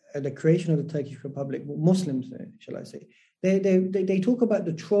 the creation of the Turkish Republic, Muslims, shall I say, they talk about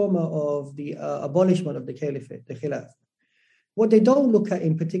the trauma of the abolishment of the caliphate, the khilaf. What they don't look at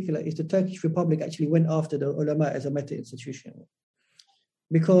in particular is the Turkish Republic actually went after the ulama as a meta-institution.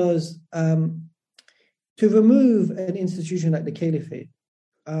 Because to remove an institution like the caliphate,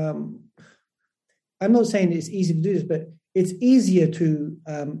 I'm not saying it's easy to do this, but it's easier to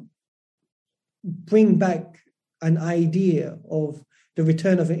bring back an idea of the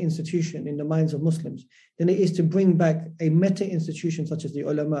return of an institution in the minds of Muslims than it is to bring back a meta-institution such as the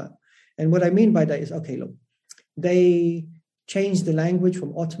ulama. And what I mean by that is, okay, look, they changed the language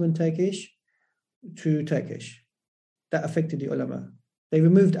from Ottoman Turkish to Turkish. That affected the ulama. They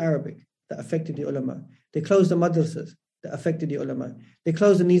removed Arabic. That affected the ulama. They closed the madrasas. That affected the ulama. They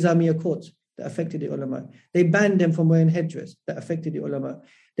closed the Nizamiya courts. That affected the ulama. They banned them from wearing headdress. That affected the ulama.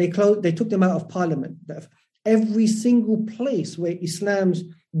 They took them out of parliament. Every single place where Islam's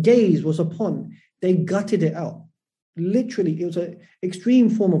gaze was upon, they gutted it out. Literally, it was an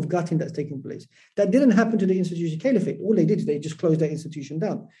extreme form of gutting that's taking place. That didn't happen to the institution caliphate. All they did is they just closed that institution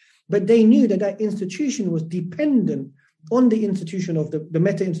down. But they knew that that institution was dependent on the institution of the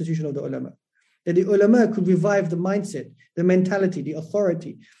meta-institution of the ulama. That the ulama could revive the mindset, the mentality, the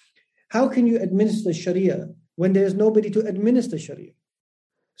authority. How can you administer Sharia when there's nobody to administer Sharia?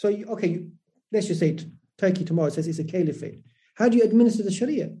 So, let's just say Turkey tomorrow says it's a caliphate. How do you administer the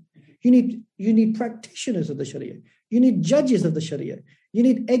Sharia? You need practitioners of the Sharia. You need judges of the Sharia. You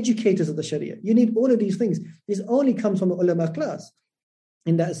need educators of the Sharia. You need all of these things. This only comes from the ulama class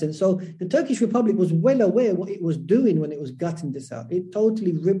in that sense. So the Turkish Republic was well aware what it was doing when it was gutting this out. It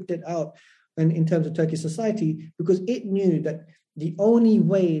totally ripped it out in terms of Turkish society because it knew that the only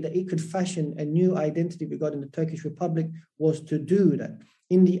way that it could fashion a new identity regarding the Turkish Republic was to do that.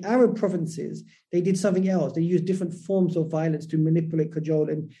 In the Arab provinces, they did something else. They used different forms of violence to manipulate, cajole,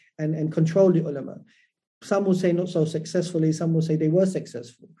 and control the ulama. Some will say not so successfully, some will say they were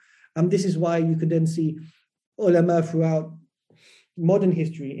successful. This is why you could then see ulama throughout modern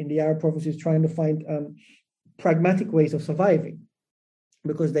history in the Arab provinces trying to find pragmatic ways of surviving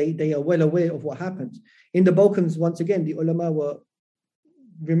because they are well aware of what happens. In the Balkans, once again, the ulama were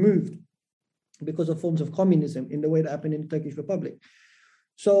removed because of forms of communism in the way that happened in the Turkish Republic.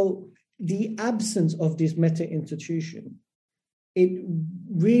 So the absence of this meta-institution, it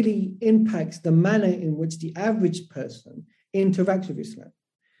really impacts the manner in which the average person interacts with Islam.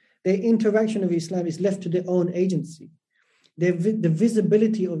 Their interaction with Islam is left to their own agency. The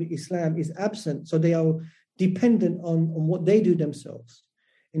visibility of Islam is absent, so they are dependent on what they do themselves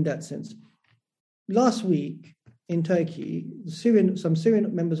in that sense. Last week in Turkey, some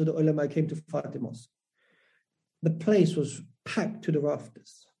Syrian members of the ulama came to Fatih Mosque. The place was packed to the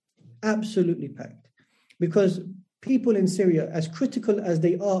rafters, absolutely packed, because people in Syria, as critical as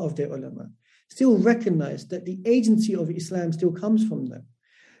they are of their ulama, still recognize that the agency of Islam still comes from them.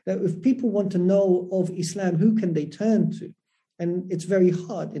 That if people want to know of Islam, who can they turn to? And it's very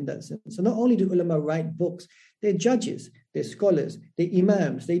hard in that sense. So not only do ulama write books, they're judges, they're scholars, they're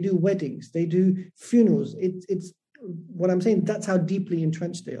imams, they do weddings, they do funerals. It's what I'm saying, that's how deeply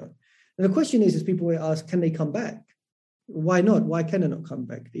entrenched they are. And the question is people will ask, can they come back? Why not? Why can they not come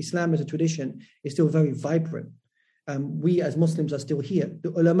back? Islam as a tradition is still very vibrant. We as Muslims are still here. The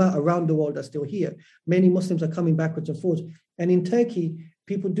ulama around the world are still here. Many Muslims are coming backwards and forwards. And in Turkey,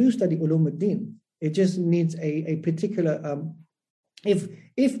 people do study ulum ad-din. It just needs a particular...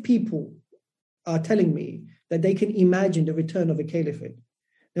 If people are telling me that they can imagine the return of a caliphate,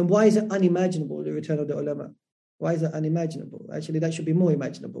 then why is it unimaginable, the return of the ulama? Why is it unimaginable? Actually, that should be more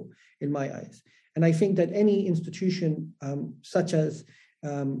imaginable in my eyes. And I think that any institution such as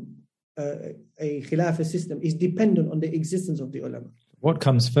a Khilafah system is dependent on the existence of the ulama. What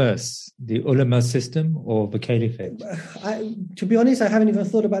comes first, the ulama system or the caliphate? To be honest, I haven't even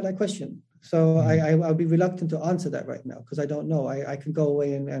thought about that question. So I'll be reluctant to answer that right now because I don't know. I can go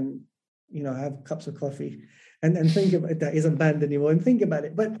away and have cups of coffee and think about it. That isn't banned anymore and think about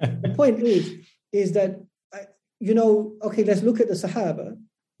it. But the point is that, okay, let's look at the Sahaba.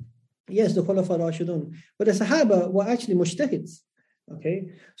 Yes, the Khulafa Rashidun. But the Sahaba were actually mujtahids. Okay,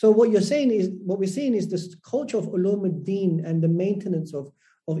 so what we're saying is this culture of ulum ad-din and the maintenance of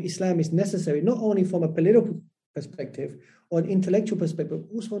Islam is necessary, not only from a political perspective or an intellectual perspective,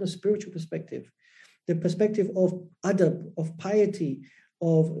 but also on a spiritual perspective. The perspective of adab, of piety,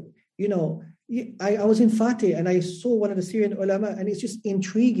 of, I was in Fatih and I saw one of the Syrian ulama, and it's just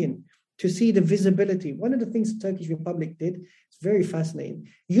intriguing to see the visibility. One of the things the Turkish Republic did, it's very fascinating.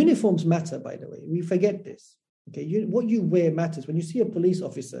 Uniforms matter, by the way. We forget this. Okay, what you wear matters. When you see a police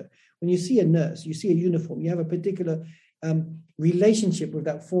officer, when you see a nurse, you see a uniform, you have a particular relationship with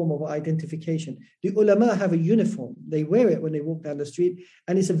that form of identification. The ulama have a uniform. They wear it when they walk down the street,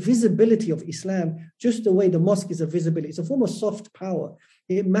 and it's a visibility of Islam, just the way the mosque is a visibility. It's a form of soft power.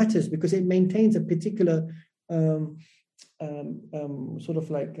 It matters because it maintains a particular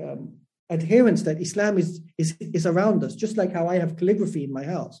adherence that Islam is around us, just like how I have calligraphy in my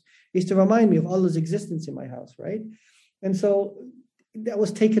house. It's to remind me of Allah's existence in my house, right? And so that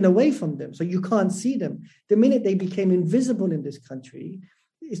was taken away from them. So you can't see them. The minute they became invisible in this country,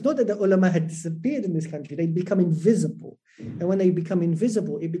 it's not that the ulama had disappeared in this country, they become invisible. And when they become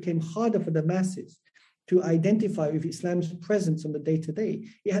invisible, it became harder for the masses to identify with Islam's presence on the day-to-day.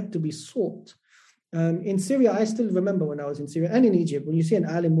 It had to be sought. In Syria, I still remember when I was in Syria and in Egypt, when you see an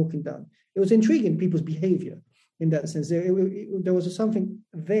alim walking down, it was intriguing, people's behavior in that sense. There was something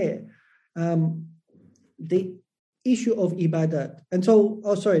there. The issue of ibadat. And so,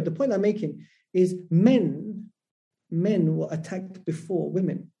 the point I'm making is men were attacked before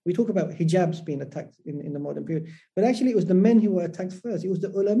women. We talk about hijabs being attacked in the modern period, but actually it was the men who were attacked first. It was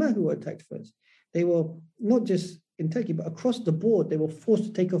the ulama who were attacked first. They were not just in Turkey, but across the board, they were forced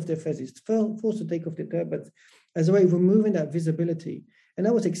to take off their fezes, forced to take off their turbans as a way of removing that visibility. And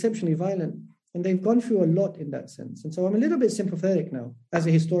that was exceptionally violent. And they've gone through a lot in that sense. And so I'm a little bit sympathetic now as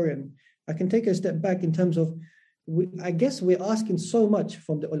a historian. I can take a step back in terms of, I guess we're asking so much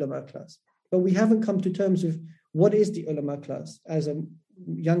from the ulama class, but we haven't come to terms with what is the ulama class as a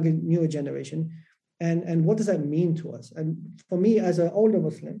younger, newer generation, and what does that mean to us? And for me, as an older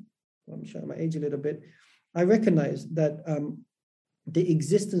Muslim, I'm showing my age a little bit, I recognize that the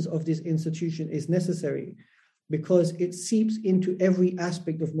existence of this institution is necessary because it seeps into every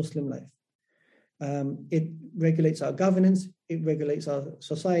aspect of Muslim life. It regulates our governance, it regulates our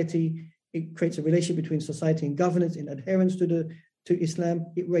society, it creates a relationship between society and governance in adherence to Islam,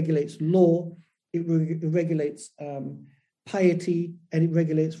 it regulates law, it regulates piety, and it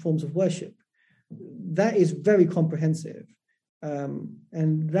regulates forms of worship. That is very comprehensive.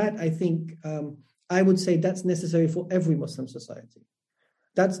 And that, I think, I would say that's necessary for every Muslim society.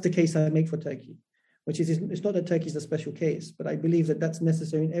 That's the case I make for Turkey, which is, it's not that Turkey is a special case, but I believe that that's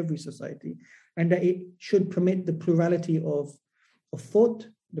necessary in every society, and that it should permit the plurality of thought,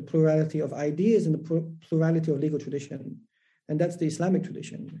 the plurality of ideas, and the plurality of legal tradition. And that's the Islamic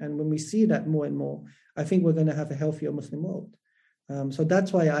tradition. And when we see that more and more, I think we're going to have a healthier Muslim world. So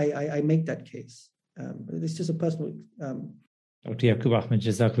that's why I make that case. It's just a personal... Dr. Yakoob Ahmed,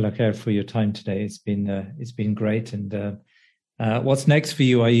 Jazakallah khair for your time today. It's been great. And what's next for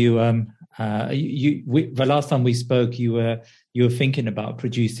you? Are you the last time we spoke, you were thinking about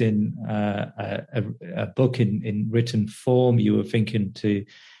producing a book in written form. You were thinking to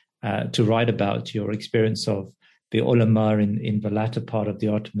write about your experience of the ulama in the latter part of the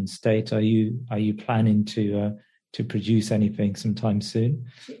Ottoman state. Are you planning to produce anything sometime soon?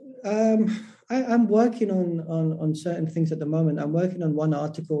 I'm working on certain things at the moment. I'm working on one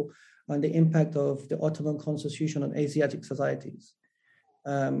article on the impact of the Ottoman constitution on Asiatic societies,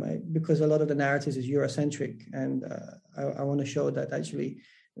 because a lot of the narratives is Eurocentric, and I want to show that actually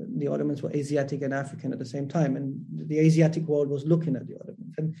the Ottomans were Asiatic and African at the same time, and the Asiatic world was looking at the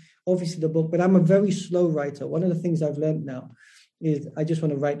Ottomans. And obviously the book, but I'm a very slow writer. One of the things I've learned now is I just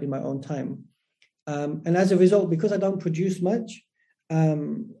want to write in my own time. And as a result, because I don't produce much,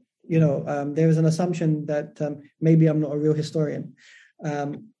 there is an assumption that maybe I'm not a real historian.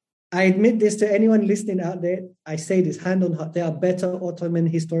 I admit this to anyone listening out there. I say this hand on heart. There are better Ottoman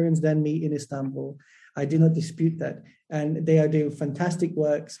historians than me in Istanbul. I do not dispute that. And they are doing fantastic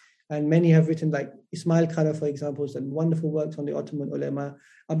works. And many have written, like Ismail Kara, for example, has done wonderful works on the Ottoman ulema.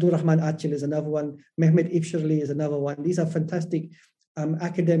 Abdurrahman Achil is another one. Mehmet Ifshirli is another one. These are fantastic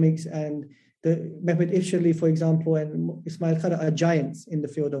academics and the Mehmet Ifshali, for example, and Ismail Khara are giants in the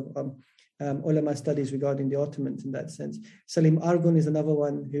field of Ulema studies regarding the Ottomans in that sense. Salim Argun is another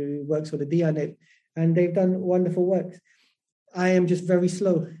one who works for the Diyanet, and they've done wonderful work. I am just very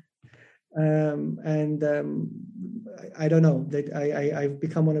slow. I don't know, that I've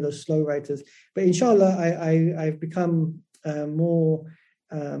become one of those slow writers. But inshallah, I've become more,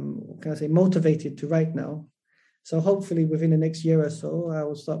 motivated to write now. So hopefully within the next year or so, I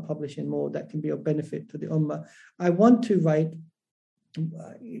will start publishing more that can be of benefit to the Ummah. I want to write,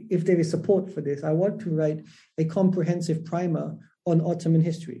 if there is support for this, I want to write a comprehensive primer on Ottoman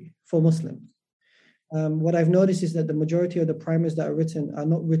history for Muslims. What I've noticed is that the majority of the primers that are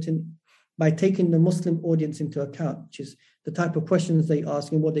not written by taking the Muslim audience into account, which is the type of questions they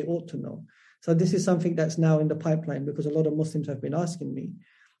ask and what they ought to know. So this is something that's now in the pipeline because a lot of Muslims have been asking me.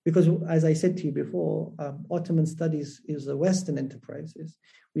 Because as I said to you before, Ottoman studies is a Western enterprise.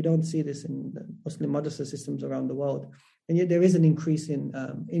 We don't see this in the Muslim madrasa systems around the world. And yet there is an increase in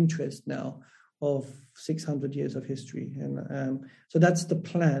interest now of 600 years of history. And so that's the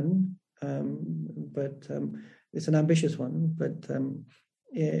plan, but it's an ambitious one. But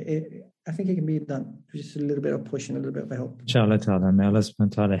I think it can be done. Just a little bit of push and a little bit of help. Inshallah ta'ala, may Allah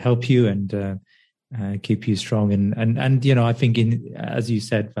subhanahu wa ta'ala help you and keep you strong. And you know, I think as you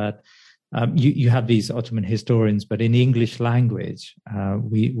said, that you have these Ottoman historians, but in the English language,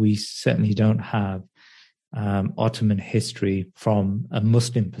 we certainly don't have Ottoman history from a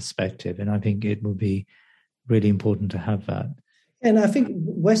Muslim perspective. And I think it will be really important to have that. And I think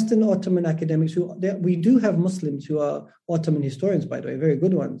Western Ottoman academics, we do have Muslims who are Ottoman historians, by the way, very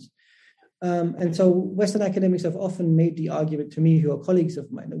good ones. And so Western academics have often made the argument to me, who are colleagues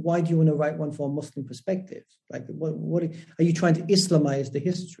of mine, why do you want to write one from a Muslim perspective? Like, what are you trying to Islamize the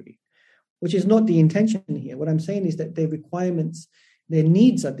history? Which is not the intention here. What I'm saying is that their requirements, their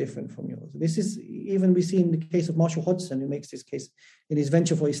needs are different from yours. This is, even we see in the case of Marshall Hodgson, who makes this case in his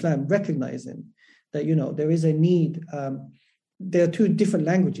Venture for Islam, recognizing that, you know, there is a need. There are two different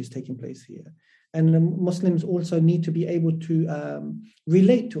languages taking place here. And Muslims also need to be able to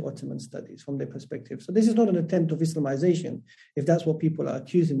relate to Ottoman studies from their perspective. So this is not an attempt of Islamization, if that's what people are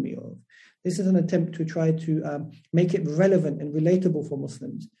accusing me of. This is an attempt to try to make it relevant and relatable for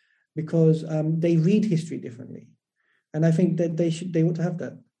Muslims, because they read history differently. And I think that they ought to have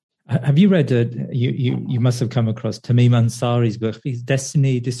that. Have you read, you must have come across Tamim Ansari's book,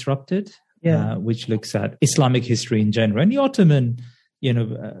 Destiny Disrupted? Yeah. Which looks at Islamic history in general. And the Ottoman,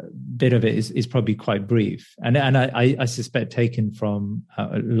 bit of it is probably quite brief. And I suspect taken from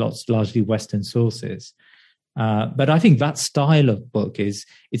largely Western sources. But I think that style of book it's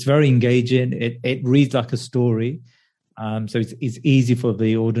very engaging. It reads like a story. So it's easy for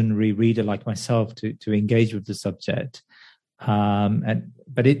the ordinary reader like myself to engage with the subject.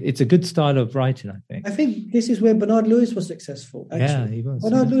 But it's a good style of writing, I think. I think this is where Bernard Lewis was successful, actually. Yeah, he was.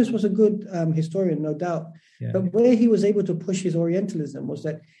 Bernard Lewis was a good historian, no doubt. Yeah. But where he was able to push his Orientalism was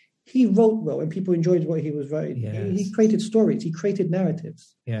that he wrote well and people enjoyed what he was writing. Yes. He created stories, he created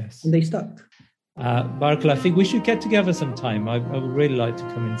narratives. Yes. And they stuck. Barakallah, I think we should get together sometime. I would really like to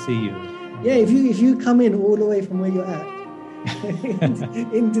come and see you. Yeah, if you come in all the way from where you're at,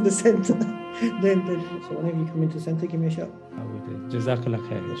 into the center, then so whenever you come into the center, give me a shout. I will do. Jazakallah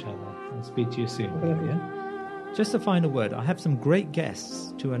khair, inshallah. I'll speak to you soon. Yeah? Just a final word. I have some great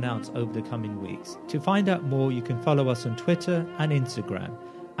guests to announce over the coming weeks. To find out more, you can follow us on Twitter and Instagram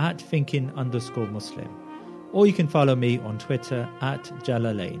at thinking_Muslim. Or you can follow me on Twitter at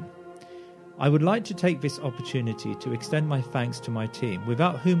Jalalain. I would like to take this opportunity to extend my thanks to my team,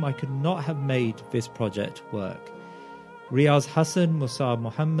 without whom I could not have made this project work. Riaz Hassan, Musab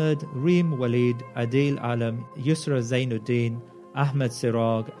Muhammad, Reem Walid, Adil Alam, Yusra Zainuddin, Ahmed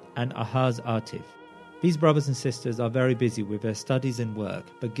Sirag, and Ahaz Atif. These brothers and sisters are very busy with their studies and work,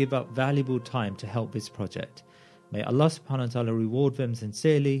 but give up valuable time to help this project. May Allah subhanahu wa ta'ala reward them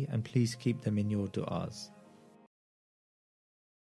sincerely, and please keep them in your du'as.